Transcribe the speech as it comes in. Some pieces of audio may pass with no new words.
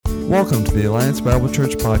Welcome to the Alliance Bible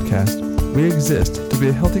Church podcast. We exist to be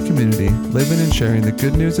a healthy community, living and sharing the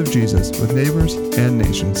good news of Jesus with neighbors and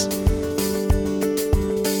nations.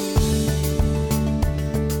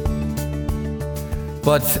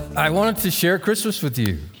 But I wanted to share Christmas with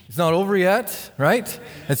you. It's not over yet, right?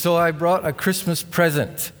 And so I brought a Christmas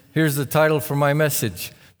present. Here's the title for my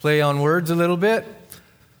message. Play on words a little bit.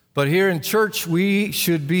 But here in church, we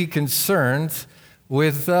should be concerned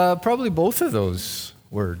with probably both of those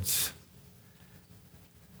words.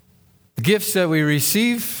 The gifts that we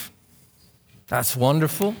receive, that's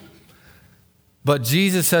wonderful. But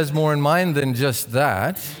Jesus has more in mind than just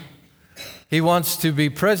that. He wants to be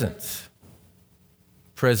present.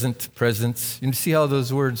 Presence. You see how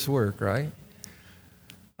those words work, right?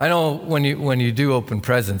 I know when you do open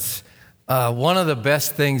presents, one of the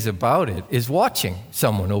best things about it is watching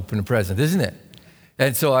someone open a present, isn't it?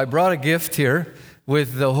 And so I brought a gift here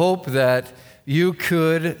with the hope that you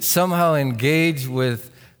could somehow engage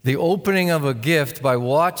with the opening of a gift by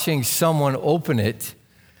watching someone open it.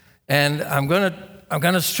 And I'm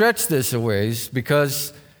gonna stretch this a ways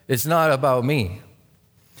because it's not about me.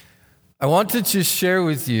 I wanted to share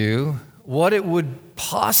with you what it would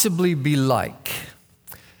possibly be like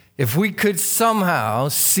if we could somehow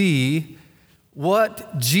see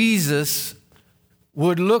what Jesus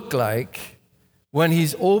would look like when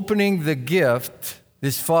he's opening the gift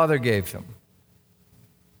his Father gave him.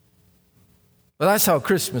 Well, that's how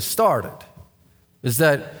Christmas started, is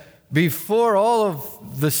that before all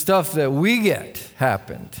of the stuff that we get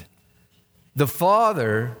happened, the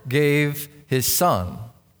Father gave his Son.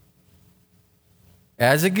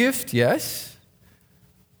 As a gift, yes.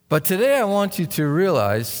 But today I want you to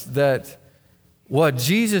realize that what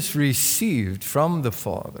Jesus received from the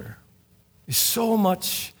Father is so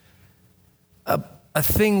much a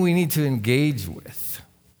thing we need to engage with.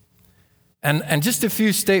 And just a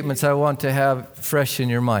few statements I want to have fresh in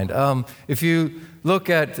your mind. If you look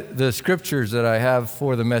at the scriptures that I have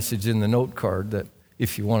for the message in the note card, that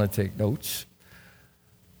if you want to take notes,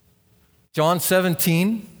 John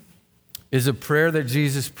 17 is a prayer that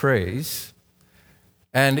Jesus prays.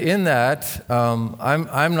 And in that,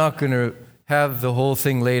 I'm not going to have the whole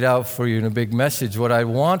thing laid out for you in a big message. What I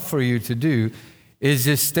want for you to do is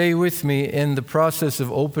just stay with me in the process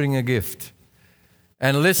of opening a gift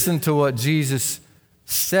and listen to what Jesus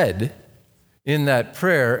said in that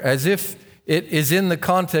prayer as if it is in the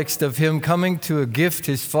context of him coming to a gift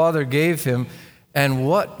his Father gave him, and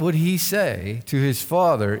what would he say to his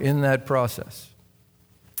Father in that process.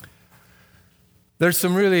 There's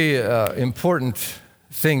some really important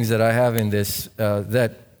things that I have in this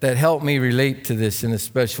that help me relate to this in a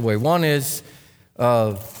special way. One is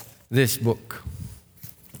this book.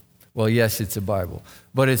 Well, yes, it's a Bible,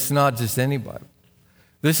 but it's not just any Bible.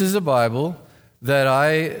 This is a Bible that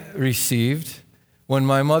I received when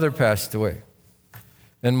my mother passed away.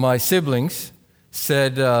 And my siblings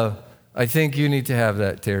said, I think you need to have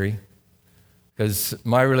that, Terry. Because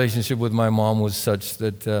my relationship with my mom was such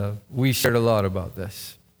that we shared a lot about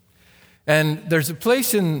this. And there's a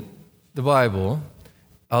place in the Bible,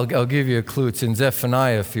 I'll give you a clue, it's in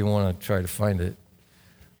Zephaniah if you want to try to find it.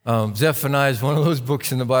 Zephaniah is one of those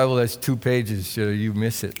books in the Bible that's 2 pages, so you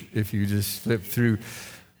miss it if you just flip through.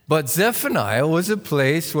 But Zephaniah was a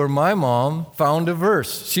place where my mom found a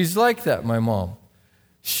verse. She's like that, my mom.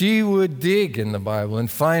 She would dig in the Bible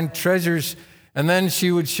and find treasures, and then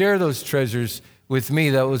she would share those treasures with me.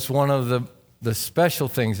 That was one of the special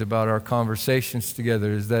things about our conversations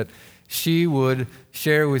together, is that she would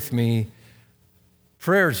share with me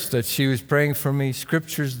prayers that she was praying for me,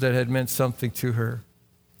 scriptures that had meant something to her.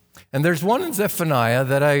 And there's one in Zephaniah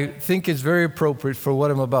that I think is very appropriate for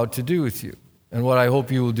what I'm about to do with you and what I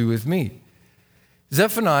hope you will do with me.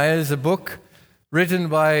 Zephaniah is a book written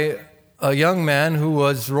by a young man who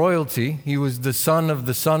was royalty. He was the son of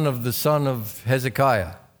the son of the son of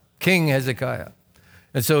Hezekiah, King Hezekiah.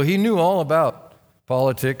 And so he knew all about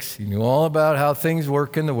politics. He knew all about how things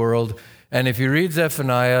work in the world. And if you read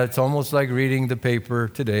Zephaniah, it's almost like reading the paper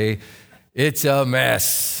today. It's a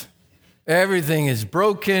mess. Everything is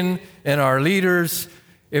broken, and our leaders,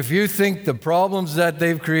 if you think the problems that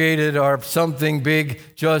they've created are something big,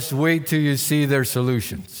 just wait till you see their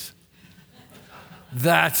solutions.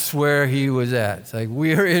 That's where he was at. It's like,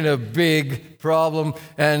 we're in a big problem,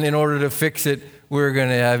 and in order to fix it, we're going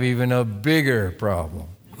to have even a bigger problem.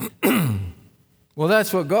 Well,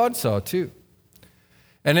 that's what God saw too.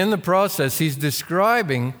 And in the process, he's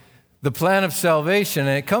describing the plan of salvation,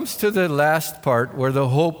 and it comes to the last part where the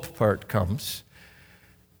hope part comes.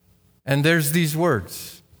 And there's these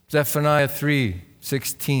words, Zephaniah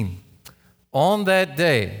 3:16. On that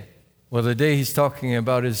day, Well, the day he's talking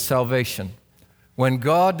about is salvation. When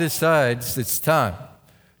God decides it's time,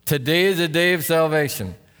 today is a day of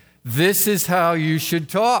salvation, this is how you should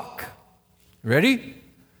talk. Ready?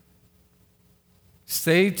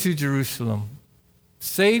 Say to Jerusalem,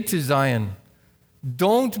 say to Zion,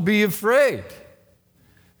 don't be afraid.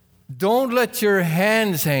 Don't let your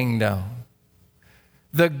hands hang down.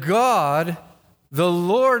 The God, the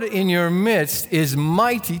Lord in your midst, is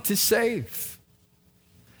mighty to save.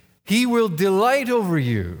 He will delight over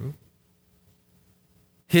you.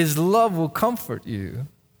 His love will comfort you.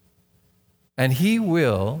 And he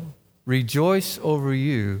will rejoice over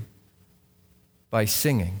you by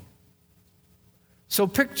singing. So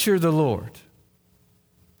picture the Lord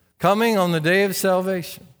coming on the day of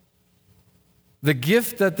salvation, the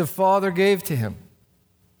gift that the Father gave to him,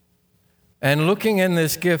 and looking in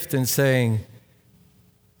this gift and saying,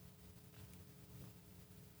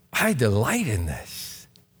 I delight in this.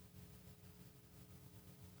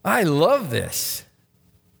 I love this.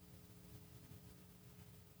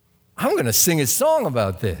 I'm going to sing a song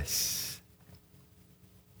about this.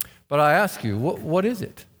 But I ask you, what is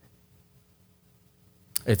it?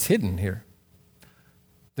 It's hidden here.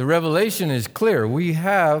 The revelation is clear. We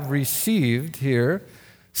have received here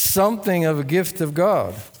something of a gift of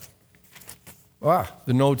God. Wow,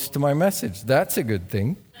 the notes to my message. That's a good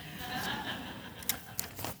thing.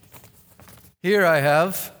 Here I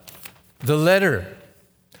have the letter.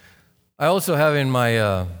 I also have in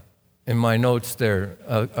my notes there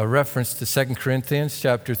a reference to 2 Corinthians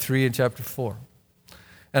chapter 3 and chapter 4.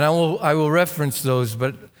 And I will reference those,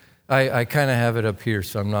 but I kind of have it up here,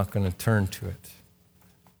 so I'm not going to turn to it.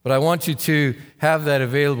 But I want you to have that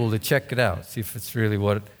available to check it out, see if it's really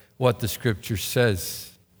what the Scripture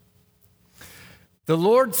says. The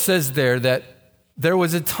Lord says there that there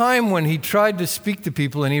was a time when he tried to speak to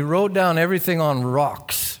people and he wrote down everything on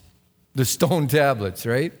rocks, the stone tablets,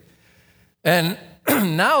 right? And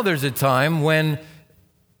now there's a time when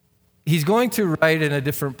he's going to write in a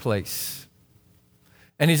different place.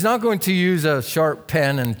 And he's not going to use a sharp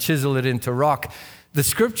pen and chisel it into rock. The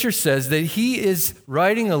Scripture says that he is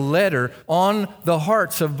writing a letter on the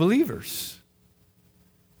hearts of believers.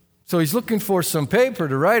 So he's looking for some paper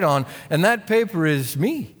to write on, and that paper is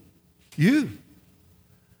me, you.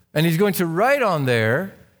 And he's going to write on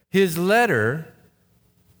there his letter.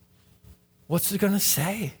 What's it going to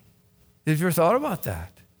say? Have you ever thought about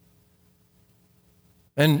that?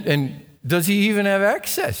 And does he even have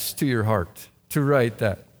access to your heart to write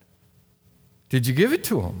that? Did you give it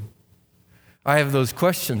to him? I have those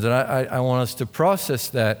questions, and I want us to process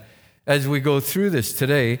that as we go through this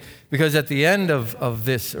today, because at the end of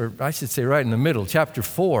this, or I should say right in the middle, chapter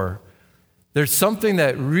 4, there's something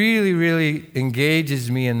that really, really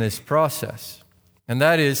engages me in this process, and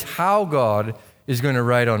that is how God is going to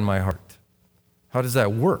write on my heart. How does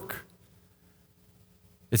that work?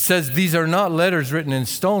 It says these are not letters written in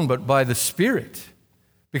stone, but by the Spirit,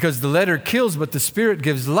 because the letter kills, but the Spirit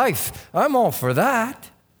gives life. I'm all for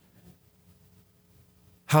that.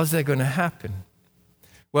 How's that going to happen?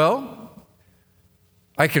 Well,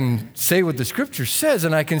 I can say what the Scripture says,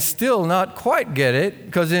 and I can still not quite get it,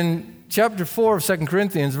 because in chapter 4 of 2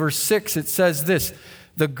 Corinthians, verse 6, it says this,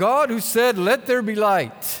 the God who said, let there be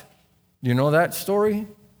light. You know that story?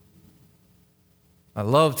 I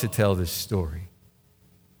love to tell this story.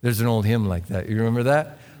 There's an old hymn like that. You remember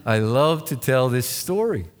that? I love to tell this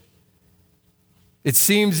story. It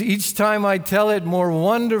seems each time I tell it more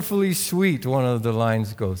wonderfully sweet, one of the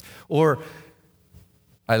lines goes. Or,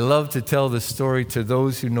 I love to tell the story to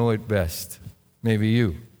those who know it best, maybe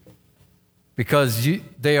you, because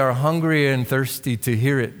they are hungry and thirsty to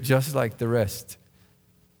hear it just like the rest.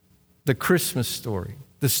 The Christmas story,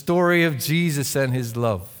 the story of Jesus and his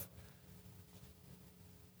love.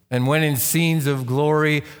 And when in scenes of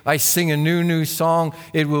glory I sing a new song,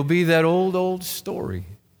 it will be that old story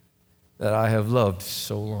that I have loved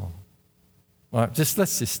so long. All right, let's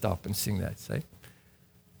just stop and sing that, say.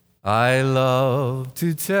 I love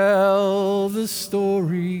to tell the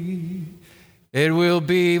story. It will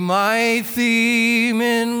be my theme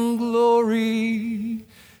in glory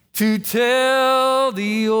to tell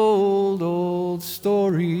the old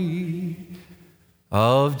story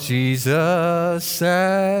of Jesus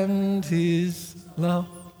and his love.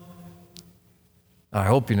 I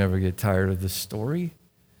hope you never get tired of the story.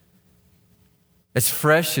 It's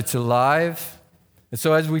fresh, it's alive. And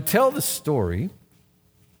so as we tell the story,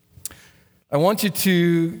 I want you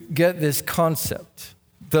to get this concept.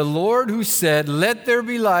 The Lord who said, let there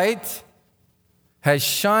be light, has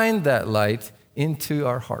shined that light into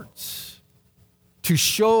our hearts to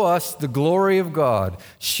show us the glory of God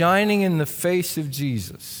shining in the face of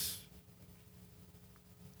Jesus.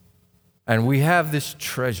 And we have this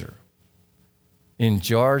treasure in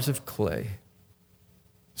jars of clay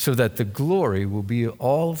so that the glory will be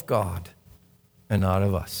all of God and not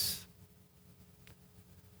of us.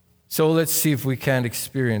 So let's see if we can't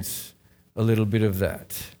experience a little bit of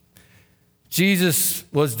that. Jesus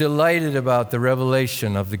was delighted about the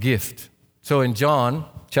revelation of the gift. So in John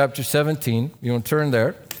chapter 17, you want to turn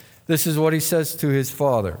there, this is what he says to his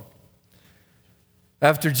Father.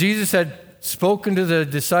 After Jesus had spoken to the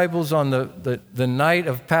disciples on the night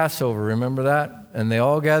of Passover, remember that? And they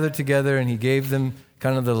all gathered together and he gave them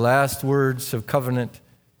kind of the last words of covenant.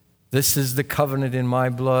 This is the covenant in my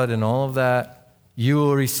blood and all of that. You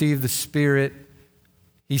will receive the Spirit.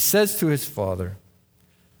 He says to his Father,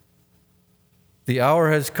 the hour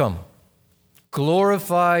has come.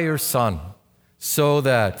 Glorify your Son so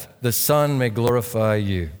that the Son may glorify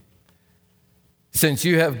you. Since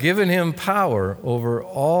you have given him power over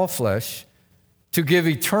all flesh to give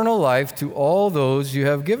eternal life to all those you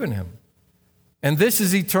have given him. And this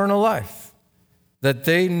is eternal life, that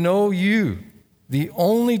they know you, the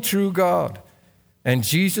only true God, and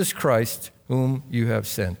Jesus Christ, whom you have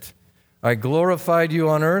sent. I glorified you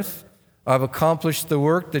on earth. I've accomplished the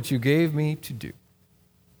work that you gave me to do.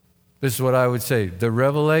 This is what I would say, the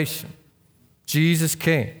revelation. Jesus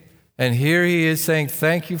came, and here he is saying,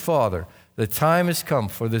 thank you, Father. The time has come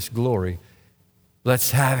for this glory.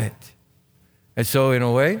 Let's have it. And so in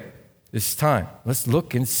a way, it's time. Let's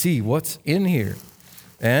look and see what's in here.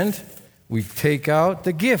 And we take out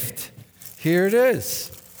the gift. Here it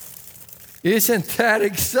is. Isn't that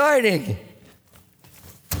exciting?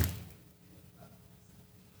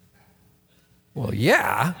 Well,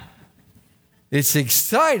 yeah, it's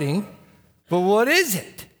exciting, but what is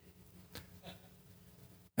it?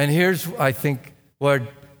 And here's, I think, what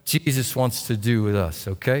Jesus wants to do with us,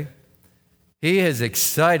 okay? He is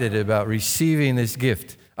excited about receiving this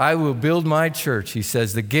gift. I will build my church, he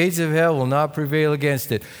says. The gates of hell will not prevail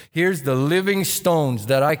against it. Here's the living stones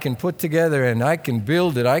that I can put together and I can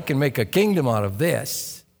build it. I can make a kingdom out of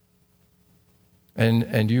this.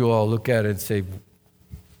 And you all look at it and say,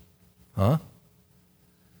 huh?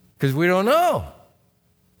 Because we don't know.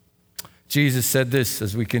 Jesus said this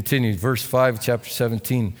as we continue, verse 5, chapter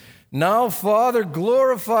 17. Now, Father,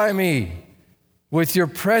 glorify me with your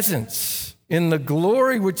presence in the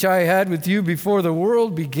glory which I had with you before the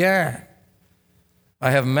world began.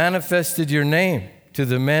 I have manifested your name to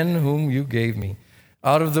the men whom you gave me.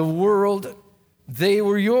 Out of the world, they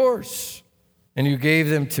were yours, and you gave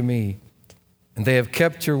them to me, and they have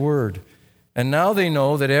kept your word. And now they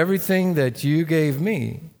know that everything that you gave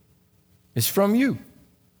me is from you.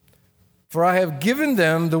 For I have given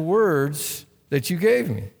them the words that you gave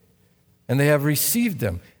me, and they have received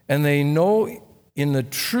them, and they know in the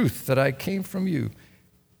truth that I came from you,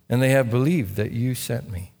 and they have believed that you sent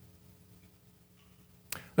me.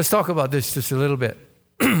 Let's talk about this just a little bit.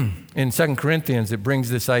 In 2 Corinthians, it brings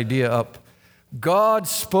this idea up. God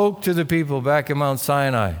spoke to the people back in Mount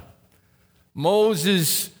Sinai.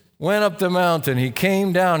 Moses went up the mountain. He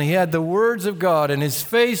came down. He had the words of God, and his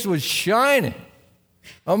face was shining.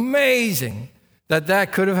 Amazing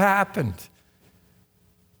that could have happened.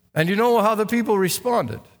 And you know how the people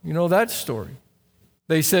responded? You know that story.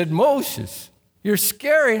 They said, Moses, you're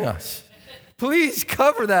scaring us. Please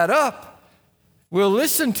cover that up. We'll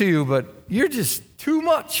listen to you, but you're just too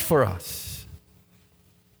much for us.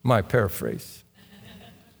 My paraphrase.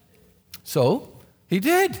 So he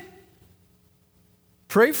did.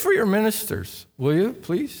 Pray for your ministers, will you,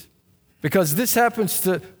 please? Because this happens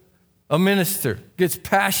to a minister, gets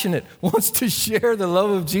passionate, wants to share the love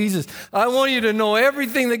of Jesus. I want you to know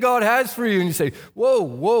everything that God has for you. And you say,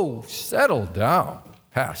 whoa, settle down,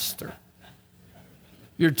 Pastor.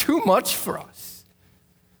 You're too much for us.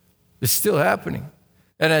 It's still happening.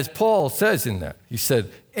 And as Paul says in that, he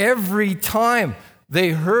said, every time they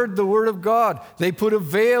heard the word of God, they put a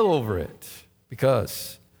veil over it.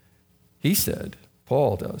 Because he said,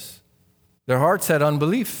 Paul does, their hearts had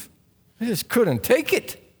unbelief. They just couldn't take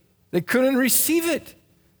it. They couldn't receive it.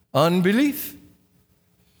 Unbelief.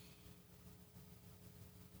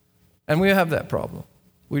 And we have that problem.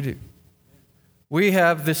 We do. We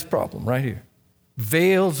have this problem right here.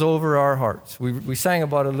 Veils over our hearts. We sang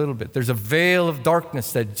about it a little bit. There's a veil of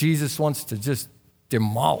darkness that Jesus wants to just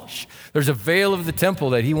demolish. There's a veil of the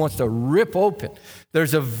temple that he wants to rip open.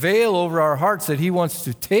 There's a veil over our hearts that he wants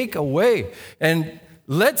to take away. And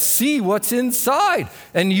let's see what's inside.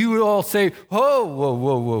 And you would all say,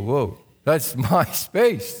 whoa. That's my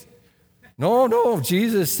space. No,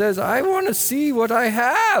 Jesus says, I want to see what I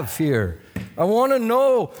have here. I want to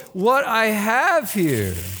know what I have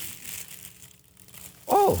here.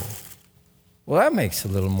 Oh, Well, that makes a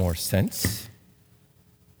little more sense.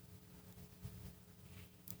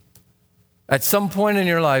 At some point in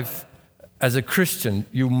your life, as a Christian,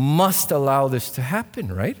 you must allow this to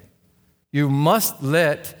happen, right? You must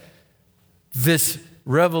let this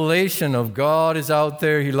revelation of God is out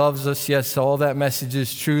there, He loves us, yes, all that message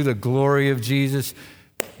is true, the glory of Jesus,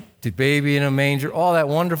 the baby in a manger, all that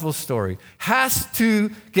wonderful story, has to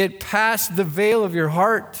get past the veil of your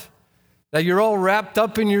heart, that you're all wrapped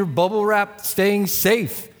up in your bubble wrap, staying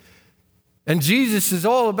safe. And Jesus is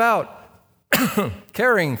all about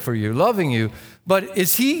caring for you, loving you. But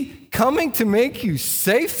is He coming to make you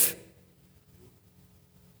safe?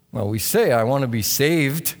 Well, we say, I want to be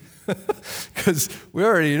saved, because we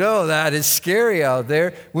already know that it's scary out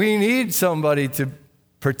there. We need somebody to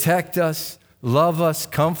protect us, love us,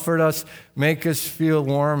 comfort us, make us feel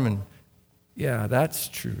warm. And yeah, that's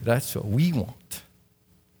true. That's what we want.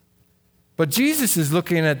 But Jesus is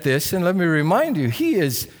looking at this, and let me remind you, He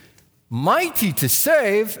is mighty to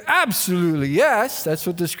save. Absolutely, yes. That's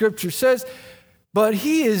what the Scripture says. But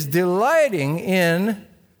He is delighting in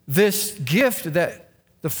this gift that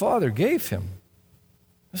the Father gave Him.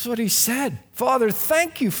 That's what He said. Father,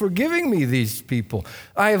 thank you for giving me these people.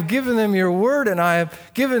 I have given them your word, and I have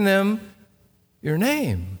given them your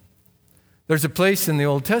name. There's a place in the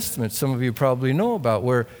Old Testament, some of you probably know about,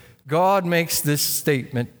 where God makes this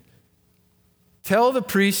statement, tell the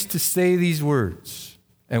priest to say these words.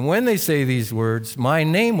 And when they say these words, my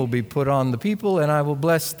name will be put on the people and I will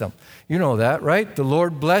bless them. You know that, right? The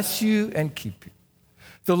Lord bless you and keep you.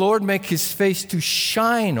 The Lord make His face to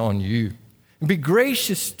shine on you and be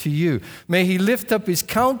gracious to you. May He lift up His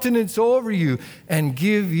countenance over you and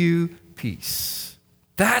give you peace.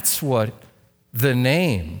 That's what the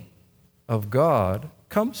name of God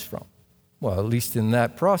comes from. Well, at least in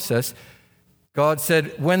that process, God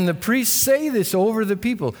said, when the priests say this over the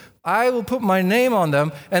people, I will put my name on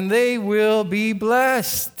them and they will be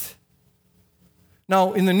blessed.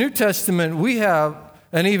 Now, in the New Testament, we have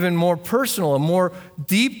an even more personal, a more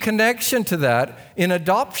deep connection to that in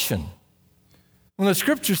adoption. When the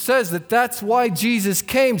Scripture says that that's why Jesus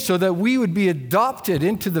came, so that we would be adopted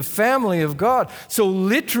into the family of God. So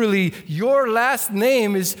literally, your last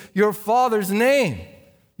name is your father's name.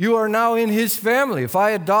 You are now in His family. If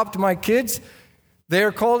I adopt my kids, they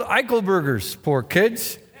are called Eichelbergers, poor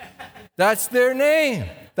kids. That's their name.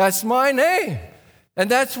 That's my name.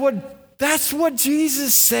 And that's what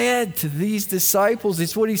Jesus said to these disciples.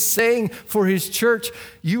 It's what He's saying for His church.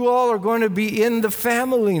 You all are going to be in the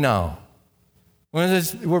family now.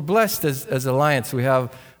 We're blessed as Alliance. We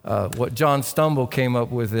have what John Stumble came up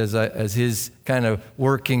with as his kind of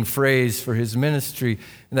working phrase for his ministry,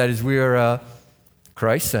 and that is we are a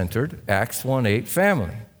Christ-centered, Acts 1:8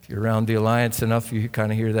 family. If you're around the Alliance enough, you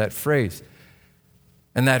kind of hear that phrase.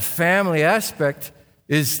 And that family aspect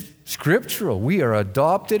is scriptural. We are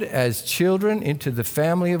adopted as children into the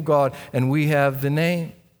family of God, and we have the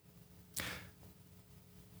name.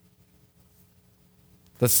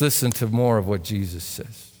 Let's listen to more of what Jesus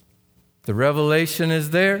says. The revelation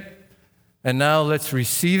is there, and now let's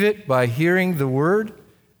receive it by hearing the word,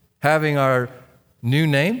 having our new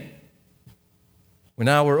name.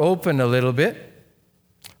 Now we're open a little bit.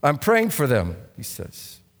 I'm praying for them, He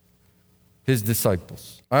says, His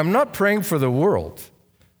disciples. I'm not praying for the world,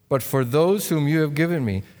 but for those whom you have given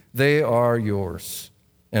me. They are yours,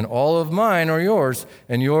 and all of mine are yours,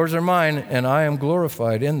 and yours are mine, and I am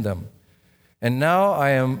glorified in them. And now I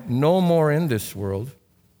am no more in this world.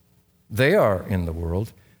 They are in the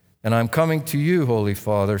world, and I'm coming to you, Holy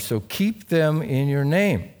Father, so keep them in your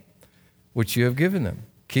name, which you have given them.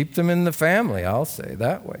 Keep them in the family, I'll say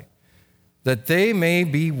that way, that they may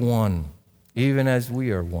be one, even as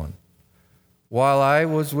we are one. While I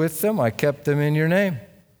was with them, I kept them in your name.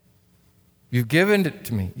 You've given it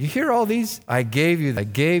to me. You hear all these? I gave you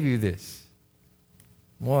this.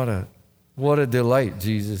 What a delight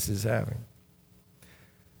Jesus is having.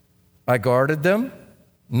 I guarded them.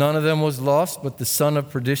 None of them was lost, but the son of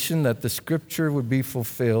perdition, that the scripture would be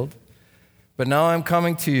fulfilled. But now I'm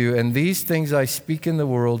coming to you, and these things I speak in the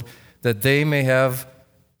world, that they may have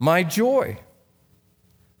my joy.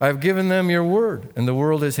 I have given them your word, and the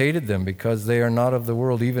world has hated them, because they are not of the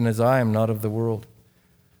world, even as I am not of the world.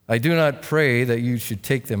 I do not pray that you should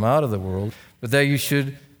take them out of the world, but that you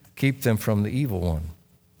should keep them from the evil one.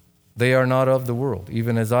 They are not of the world,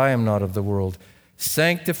 even as I am not of the world.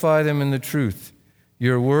 Sanctify them in the truth.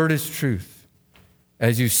 Your word is truth.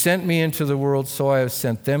 As you sent me into the world, so I have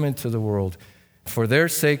sent them into the world. For their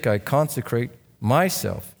sake I consecrate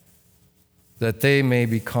myself, that they may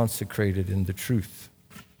be consecrated in the truth.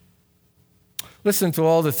 Listen to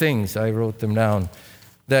all the things, I wrote them down,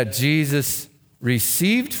 that Jesus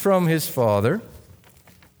received from his Father,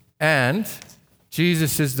 and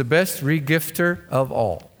Jesus is the best regifter of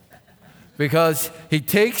all. Because he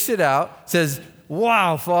takes it out, says,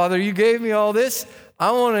 wow, Father, you gave me all this.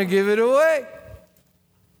 I want to give it away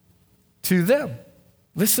to them.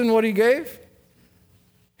 Listen what he gave.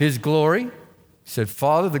 His glory. He said,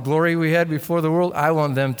 Father, the glory we had before the world, I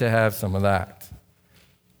want them to have some of that.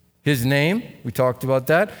 His name, we talked about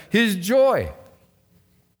that. His joy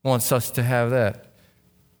wants us to have that.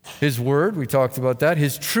 His word, we talked about that.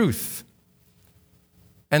 His truth.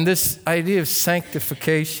 And this idea of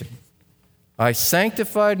sanctification. I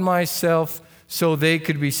sanctified myself so they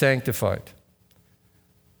could be sanctified.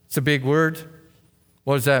 It's a big word.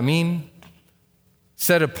 What does that mean?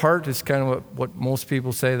 Set apart is kind of what most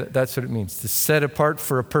people say. That's what it means, to set apart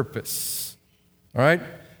for a purpose. All right?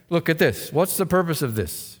 Look at this. What's the purpose of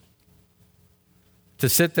this? To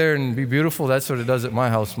sit there and be beautiful? That's what it does at my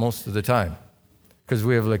house most of the time, because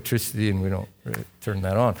we have electricity and we don't really turn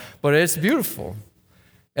that on. But it's beautiful.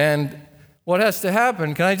 And what has to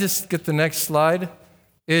happen, can I just get the next slide,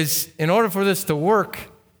 is in order for this to work,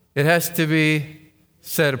 it has to be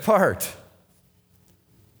set apart.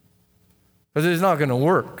 Because it's not going to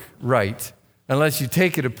work right unless you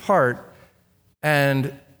take it apart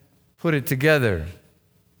and put it together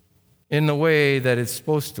in the way that it's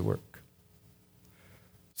supposed to work.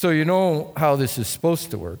 So you know how this is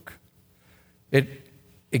supposed to work. It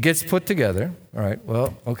gets put together. All right,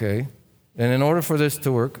 well, okay. And in order for this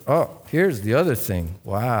to work, here's the other thing.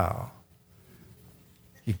 Wow.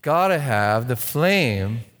 You got to have the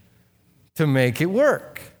flame to make it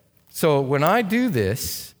work. So when I do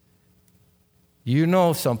this, you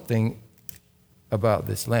know something about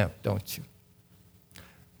this lamp, don't you?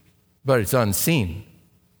 But it's unseen.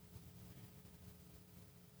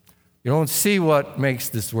 You don't see what makes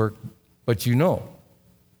this work, but you know.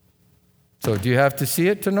 So do you have to see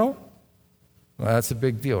it to know? Well, that's a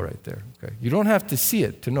big deal right there. Okay. You don't have to see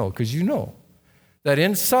it to know, because you know that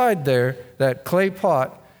inside there, that clay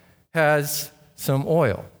pot has some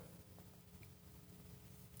oil.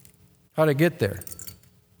 How'd it get there?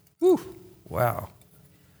 Whew. Wow.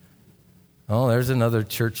 Oh, there's another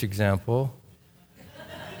church example.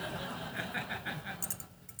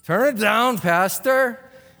 Turn it down, Pastor.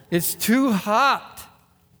 It's too hot.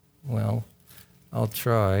 Well, I'll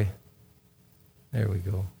try. There we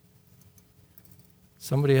go.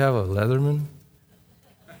 Somebody have a Leatherman?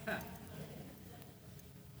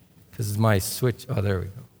 Because my switch, there we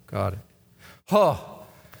go. Got it. Oh,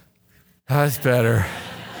 that's better.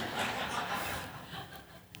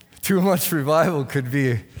 Too much revival could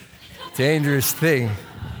be a dangerous thing.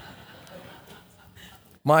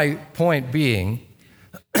 My point being,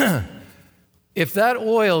 if that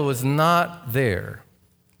oil was not there,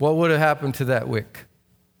 what would have happened to that wick?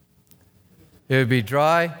 It would be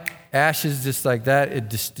dry, ashes just like that, it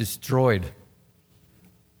just destroyed.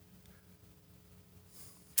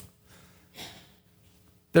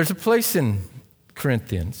 There's a place in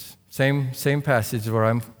Corinthians, same passage where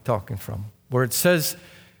I'm talking from, where it says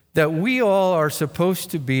that we all are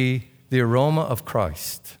supposed to be the aroma of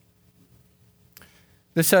Christ.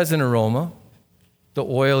 This has an aroma. The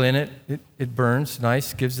oil in it burns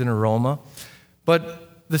nice, gives an aroma.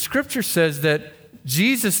 But the scripture says that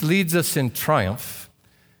Jesus leads us in triumph,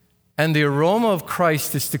 and the aroma of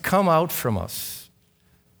Christ is to come out from us.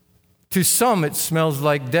 To some, it smells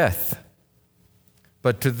like death.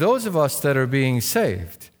 But to those of us that are being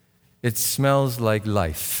saved, it smells like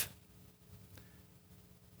life.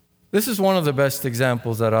 This is one of the best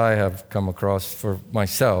examples that I have come across for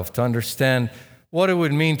myself to understand what it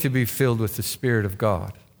would mean to be filled with the Spirit of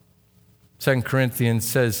God. 2 Corinthians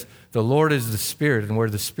says, the Lord is the Spirit, and where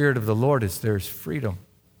the Spirit of the Lord is, there is freedom.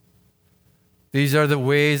 These are the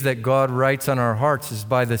ways that God writes on our hearts, is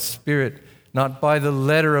by the Spirit, not by the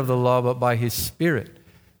letter of the law, but by His Spirit.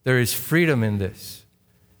 There is freedom in this.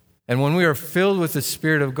 And when we are filled with the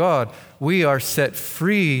Spirit of God, we are set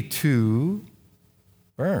free to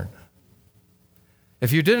burn.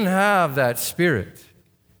 If you didn't have that Spirit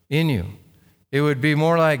in you, it would be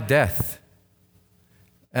more like death.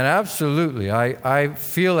 And absolutely, I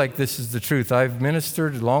feel like this is the truth. I've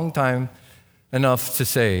ministered a long time enough to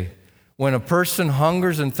say, when a person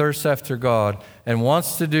hungers and thirsts after God and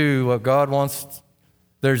wants to do what God wants,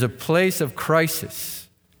 there's a place of crisis.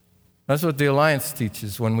 That's what the Alliance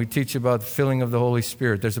teaches when we teach about the filling of the Holy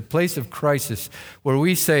Spirit. There's a place of crisis where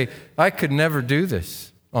we say, I could never do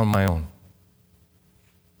this on my own.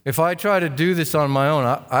 If I try to do this on my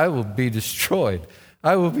own, I will be destroyed.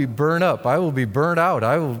 I will be burned up. I will be burned out.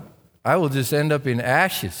 I will just end up in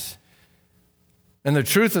ashes. And the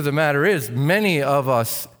truth of the matter is, many of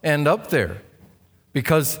us end up there.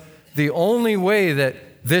 Because the only way that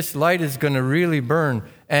this light is going to really burn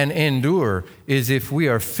and endure is if we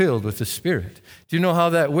are filled with the Spirit. Do you know how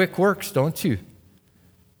that wick works, don't you?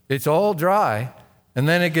 It's all dry, and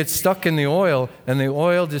then it gets stuck in the oil, and the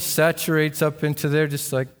oil just saturates up into there,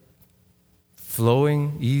 just like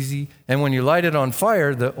flowing, easy. And when you light it on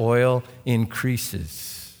fire, the oil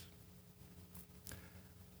increases.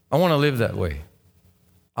 I want to live that way.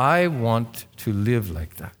 I want to live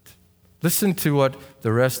like that. Listen to what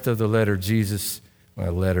the rest of the letter,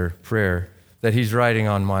 prayer, that he's writing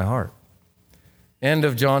on my heart. End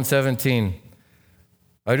of John 17.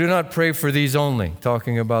 I do not pray for these only,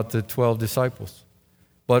 talking about the 12 disciples,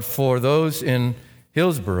 but for those in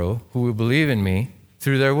Hillsboro who will believe in me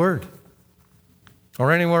through their word,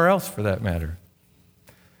 or anywhere else for that matter,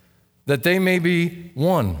 that they may be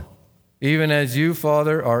one, even as you,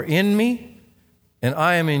 Father, are in me, and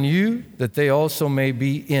I am in you, that they also may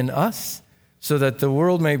be in us, so that the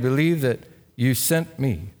world may believe that you sent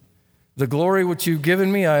me. The glory which you've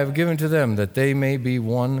given me, I have given to them, that they may be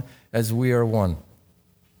one as we are one.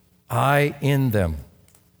 I in them,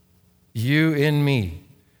 you in me,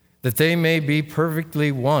 that they may be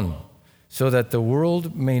perfectly one, so that the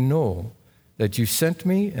world may know that you sent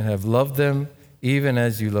me and have loved them even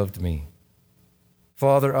as you loved me.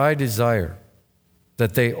 Father, I desire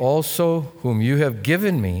that they also, whom you have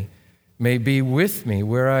given me, may be with me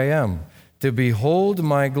where I am, to behold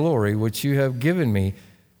my glory which you have given me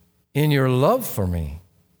in your love for me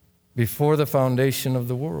before the foundation of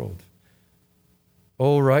the world.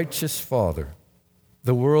 O righteous Father,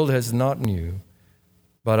 the world has not known you,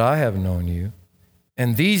 but I have known you,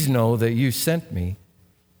 and these know that you sent me.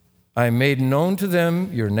 I made known to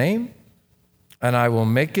them your name, and I will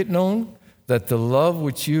make it known, that the love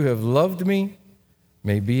which you have loved me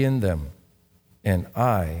may be in them, and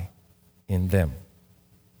I in them.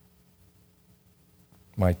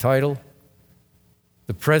 My title,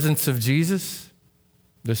 The Presence of Jesus.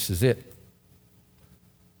 This is it.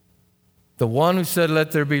 The one who said,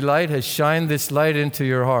 let there be light, has shined this light into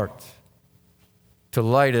your heart to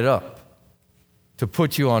light it up, to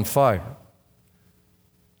put you on fire,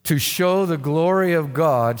 to show the glory of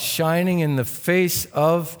God shining in the face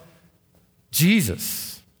of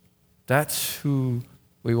Jesus. That's who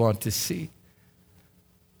we want to see.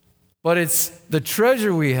 But it's the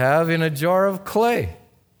treasure we have in a jar of clay.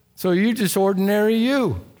 So you're just ordinary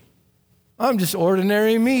you. I'm just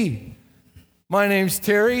ordinary me. My name's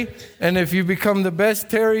Terry, and if you become the best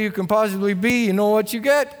Terry you can possibly be, you know what you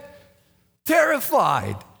get?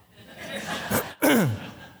 Terrified.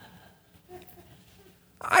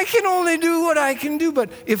 I can only do what I can do, but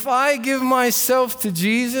if I give myself to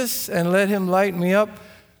Jesus and let him light me up,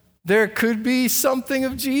 there could be something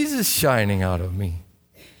of Jesus shining out of me.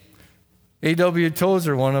 A.W.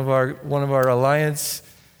 Tozer, one of our Alliance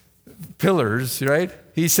pillars, right?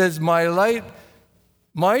 He says, my light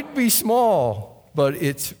might be small, but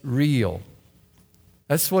it's real.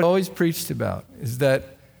 That's what I always preached about, is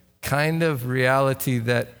that kind of reality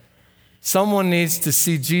that someone needs to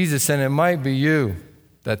see Jesus, and it might be you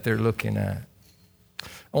that they're looking at.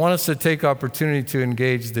 I want us to take opportunity to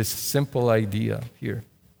engage this simple idea here,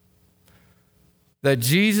 that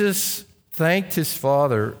Jesus thanked his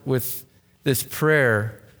Father with this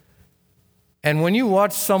prayer. And when you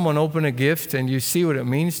watch someone open a gift and you see what it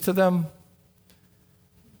means to them,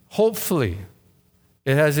 hopefully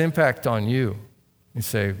it has impact on you. You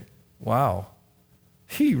say, wow,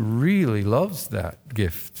 he really loves that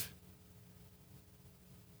gift.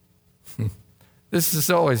 This has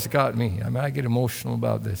always got me. I mean, I get emotional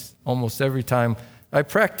about this almost every time I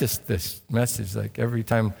practice this message. Like every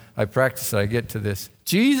time I practice it, I get to this.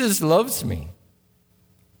 Jesus loves me.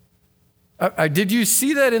 Did you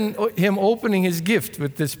see that in him opening his gift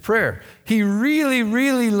with this prayer? He really,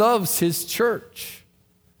 really loves his church.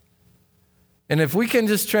 And if we can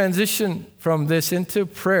just transition from this into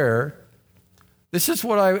prayer, this is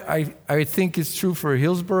what I think is true for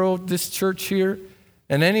Hillsboro, this church here,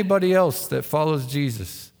 and anybody else that follows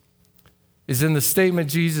Jesus, is in the statement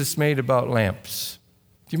Jesus made about lamps.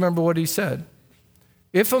 Do you remember what he said?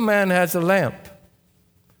 If a man has a lamp,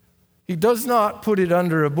 he does not put it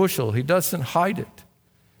under a bushel. He doesn't hide it.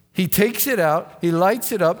 He takes it out, he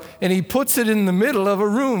lights it up, and he puts it in the middle of a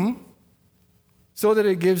room so that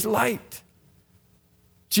it gives light.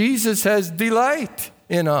 Jesus has delight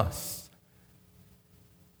in us.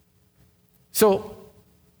 So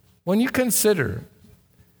when you consider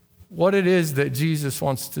what it is that Jesus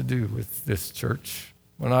wants to do with this church,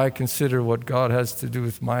 when I consider what God has to do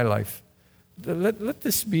with my life, let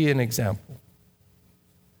this be an example.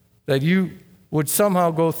 That you would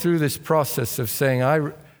somehow go through this process of saying,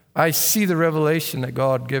 I see the revelation that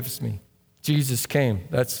God gives me. Jesus came.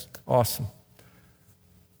 That's awesome.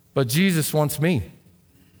 But Jesus wants me.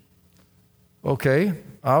 Okay,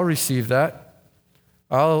 I'll receive that.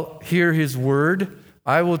 I'll hear his word.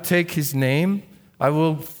 I will take his name. I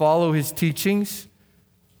will follow his teachings.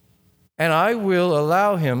 And I will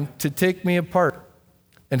allow him to take me apart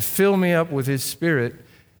and fill me up with his Spirit.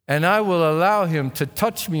 And I will allow him to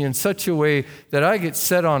touch me in such a way that I get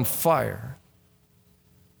set on fire.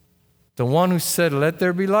 The one who said, "Let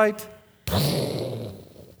there be light,"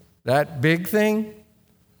 that big thing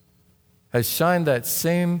has shined that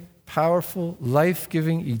same powerful,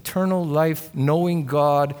 life-giving, eternal life-knowing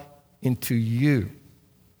God into you.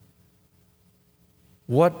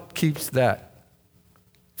 What keeps that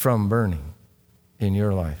from burning in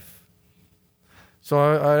your life? So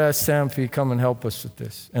I asked Sam if he'd come and help us with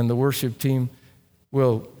this. And the worship team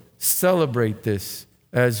will celebrate this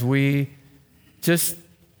as we just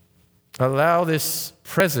allow this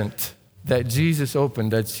present that Jesus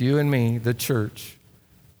opened, that's you and me, the church,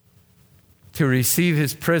 to receive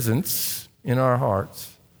his presence in our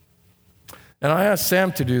hearts. And I asked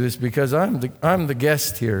Sam to do this because I'm the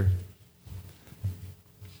guest here.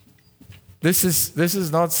 This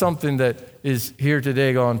is not something that is here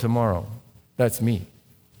today, gone tomorrow. That's me.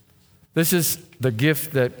 This is the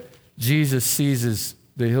gift that Jesus sees as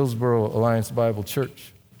the Hillsboro Alliance Bible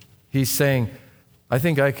Church. He's saying, I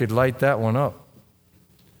think I could light that one up.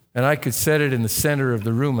 And I could set it in the center of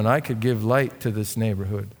the room, and I could give light to this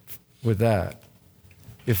neighborhood with that,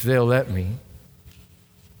 if they'll let me.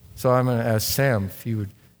 So I'm going to ask Sam if he would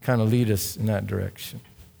kind of lead us in that direction.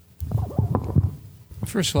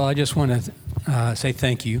 First of all, I just want to say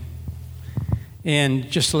thank you. And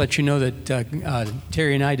just to let you know that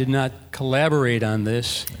Terry and I did not collaborate on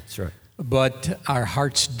this. That's right. But our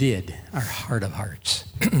hearts did, our heart of hearts.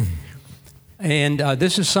 And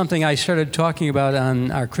this is something I started talking about on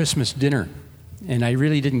our Christmas dinner. And I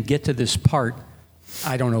really didn't get to this part.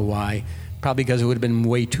 I don't know why. Probably because it would have been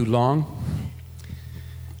way too long.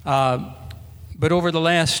 But over the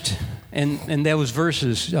last, and those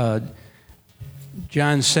verses,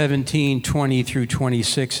 John 17, 20 through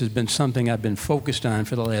 26 has been something I've been focused on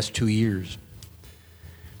for the last 2 years.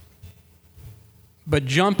 But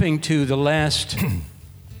jumping to the last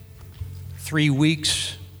 3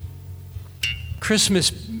 weeks,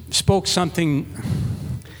 Christmas spoke something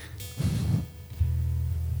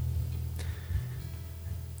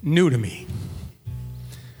new to me.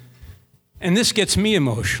 And this gets me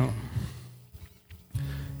emotional.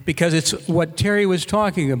 Because it's what Terry was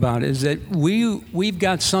talking about, is that we've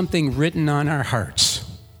got something written on our hearts.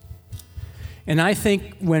 And I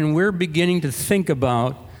think when we're beginning to think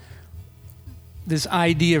about this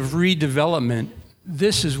idea of redevelopment,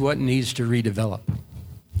 this is what needs to redevelop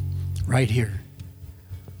right here.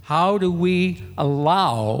 How do we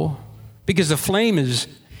allow, because the flame is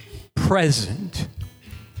present,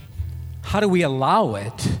 how do we allow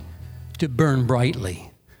it to burn brightly?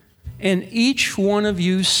 And each one of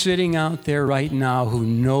you sitting out there right now who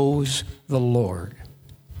knows the Lord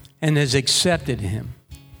and has accepted him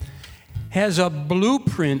has a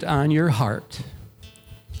blueprint on your heart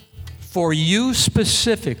for you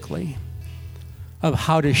specifically of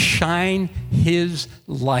how to shine his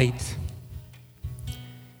light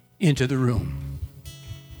into the room.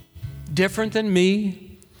 Different than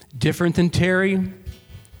me, different than Terry,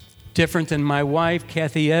 different than my wife,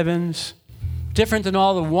 Kathy Evans, different than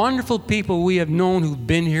all the wonderful people we have known who've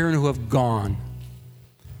been here and who have gone,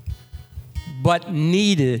 but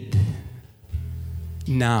needed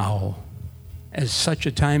now as such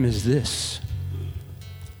a time as this.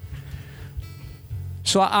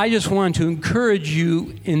 So I just want to encourage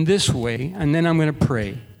you in this way, and then I'm going to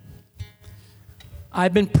pray.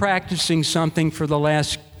 I've been practicing something for the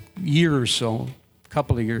last year or so, a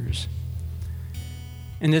couple of years,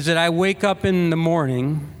 and is that I wake up in the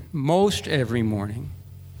morning, most every morning.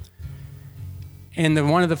 And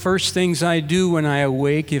one of the first things I do when I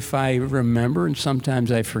awake, if I remember, and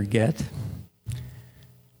sometimes I forget,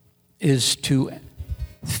 is to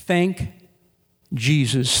thank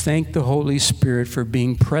Jesus, thank the Holy Spirit for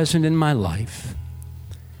being present in my life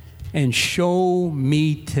and show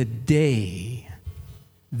me today,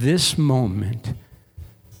 this moment,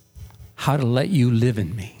 how to let you live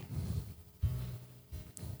in me.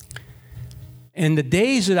 And the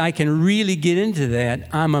days that I can really get into that,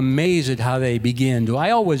 I'm amazed at how they begin. Do I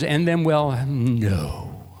always end them well?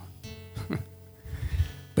 No.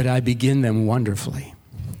 But I begin them wonderfully.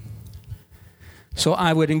 So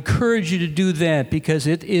I would encourage you to do that because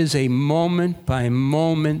it is a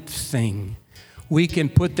moment-by-moment thing. We can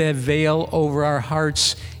put that veil over our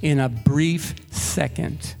hearts in a brief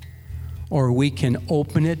second. or we can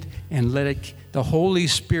open it and let it, the Holy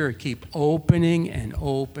Spirit keep opening and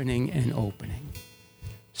opening and opening.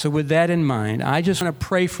 So with that in mind, I just want to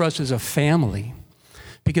pray for us as a family,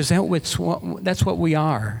 because that's what we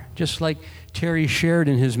are, just like Terry shared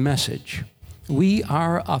in his message. We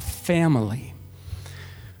are a family.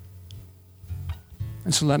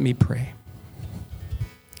 And so let me pray.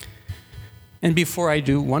 And before I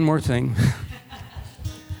do, one more thing.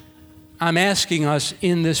 I'm asking us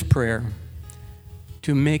in this prayer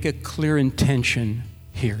to make a clear intention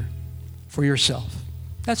here for yourself.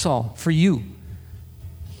 That's all, for you.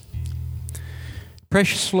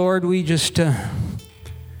 Precious Lord, we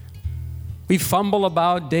fumble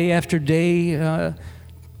about day after day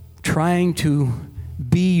trying to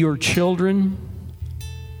be your children,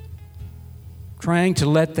 trying to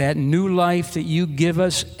let that new life that you give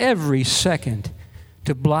us every second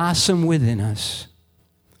to blossom within us.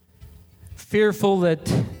 Fearful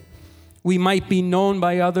that we might be known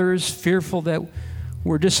by others, fearful that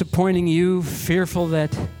we're disappointing you, fearful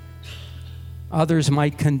that others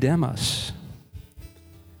might condemn us.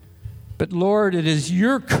 But Lord, it is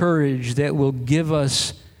your courage that will give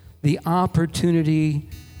us the opportunity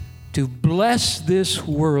to bless this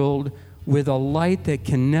world with a light that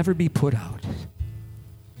can never be put out.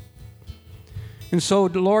 And so,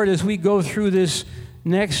 Lord, as we go through this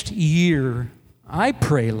next year, I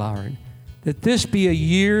pray, Lord, that this be a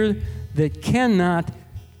year that cannot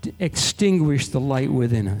extinguish the light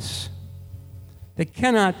within us, that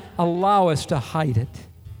cannot allow us to hide it,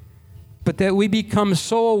 but that we become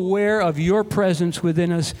so aware of your presence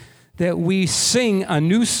within us that we sing a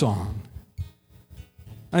new song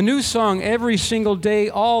every single day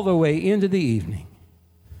all the way into the evening.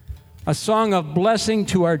 A song of blessing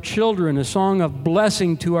to our children, a song of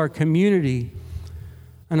blessing to our community,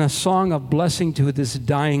 and a song of blessing to this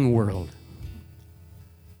dying world.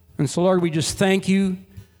 And so, Lord, we just thank you,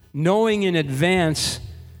 knowing in advance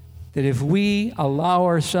that if we allow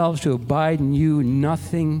ourselves to abide in you,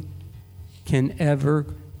 nothing can ever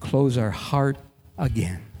close our heart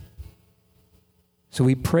again. So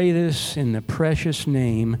we pray this in the precious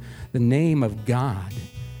name, the name of God,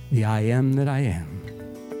 the I am that I am.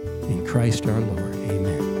 In Christ our Lord,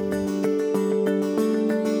 amen.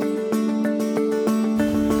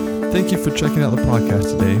 Thank you for checking out the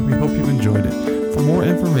podcast today. We hope you enjoyed it. For more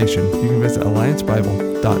information, you can visit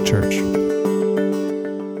alliancebible.church.